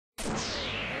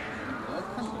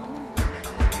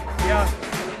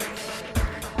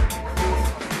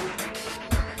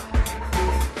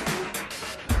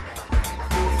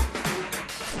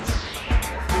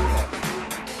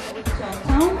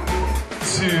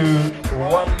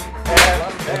1,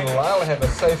 and Lyle have a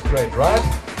safe, great ride.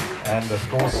 And of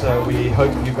course, we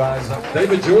hope you guys are...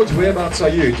 David George, whereabouts are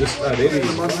you? Just there he is.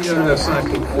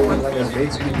 Cycling forward like a 3, 2,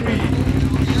 1,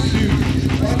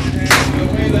 and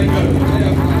away they go. They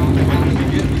are flying to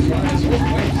get these riders off.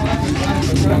 Wait time to climb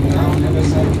the front now. And the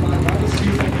same time, riders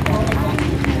see that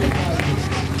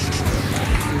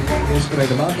yesterday,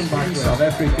 the mountain bike South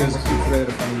Africa's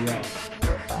toetreden van die jaar.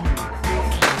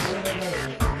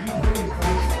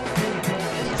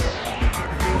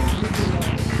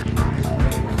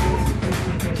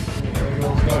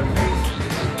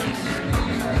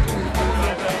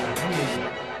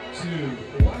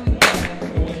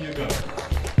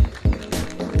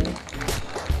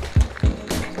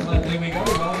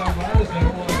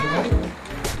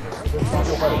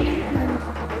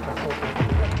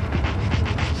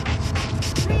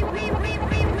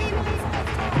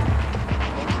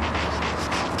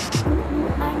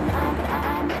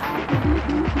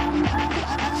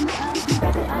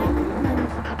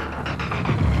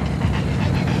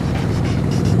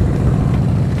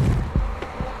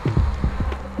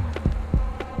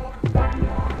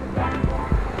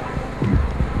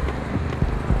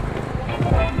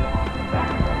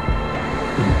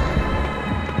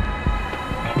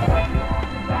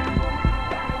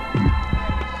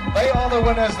 They are the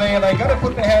winners there. They got to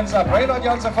put their hands up. Reinhard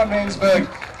Jansen van Rensburg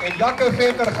en Jaco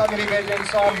Venter gaan hierdie wedren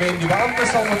saam wen. Die beampte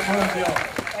sal moet voordeel.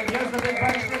 En here's the big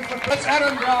punishment for Chris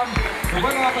Adam Brown, the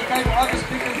winner of the Cape August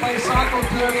Pick and Pay Cycle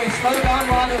Tour. They slow down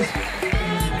riders.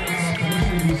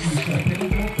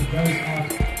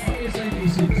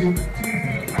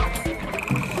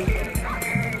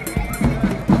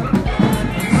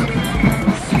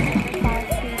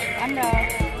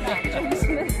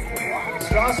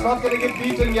 Strass not going to get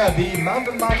beaten yet. The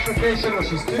mountain bike professional,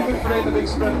 she's too good for the big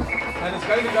sprint, and it's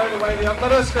going to go the way of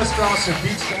Mariska Strass, who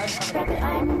beats that.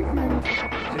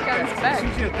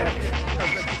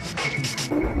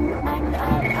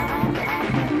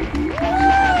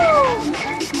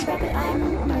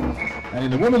 And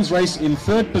in the women's race, in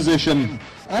third position,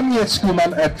 Aniet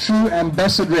Skuman, a true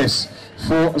ambassadress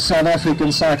for South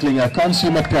African cycling, a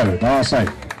consummate co, I say.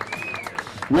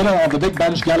 Winner of the Big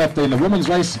Bunch Gallop in the women's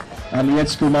race, Aniet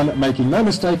Skuman, making no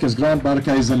mistake, as Grant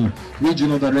Barkhuizen,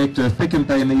 Regional Director of Pick and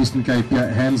Pay in the Eastern Cape,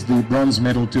 hands the bronze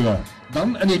medal to her.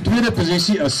 Dan in die tweede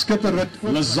posisie, 'n skitterrit,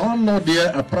 Lizaan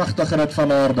Nordee, 'n pragtige rit van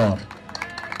haar daar.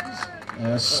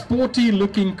 Sporty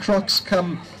looking Crocs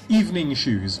come evening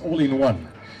shoes, all in one,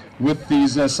 with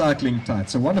these cycling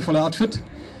tights. A wonderful outfit.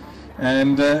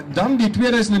 And dan die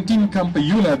 2010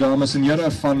 kampioene, dames en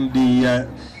here, van die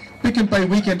Pick and Pay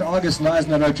Weekend August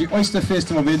Knysna Rotary Oyster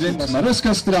Festival Legend,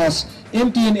 Mariska Strass,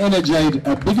 MTN Energade,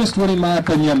 a biggest win in my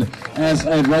opinion as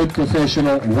a road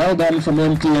professional. Well done from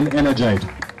MTN Energade.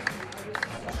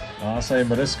 I say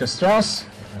Mariska Strass,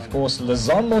 of course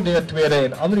Lizaan Nordee tweede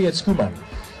en Aniet Skuman,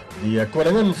 die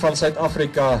koningin van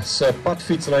Suid-Afrika se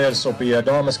padfietsryers op die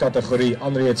dameskategorie,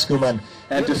 Aniet Skuman.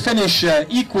 And to finish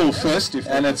equal first,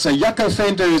 and it's Jaco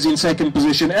Venter who's in second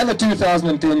position, and the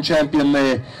 2010 champion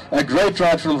there. A great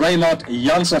ride from Reinhard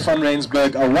Jansen van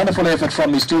Rensburg. A wonderful effort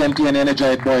from these two MTN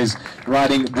Energade boys,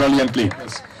 riding brilliantly.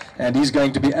 And he's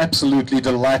going to be absolutely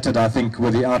delighted, I think,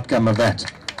 with the outcome of that.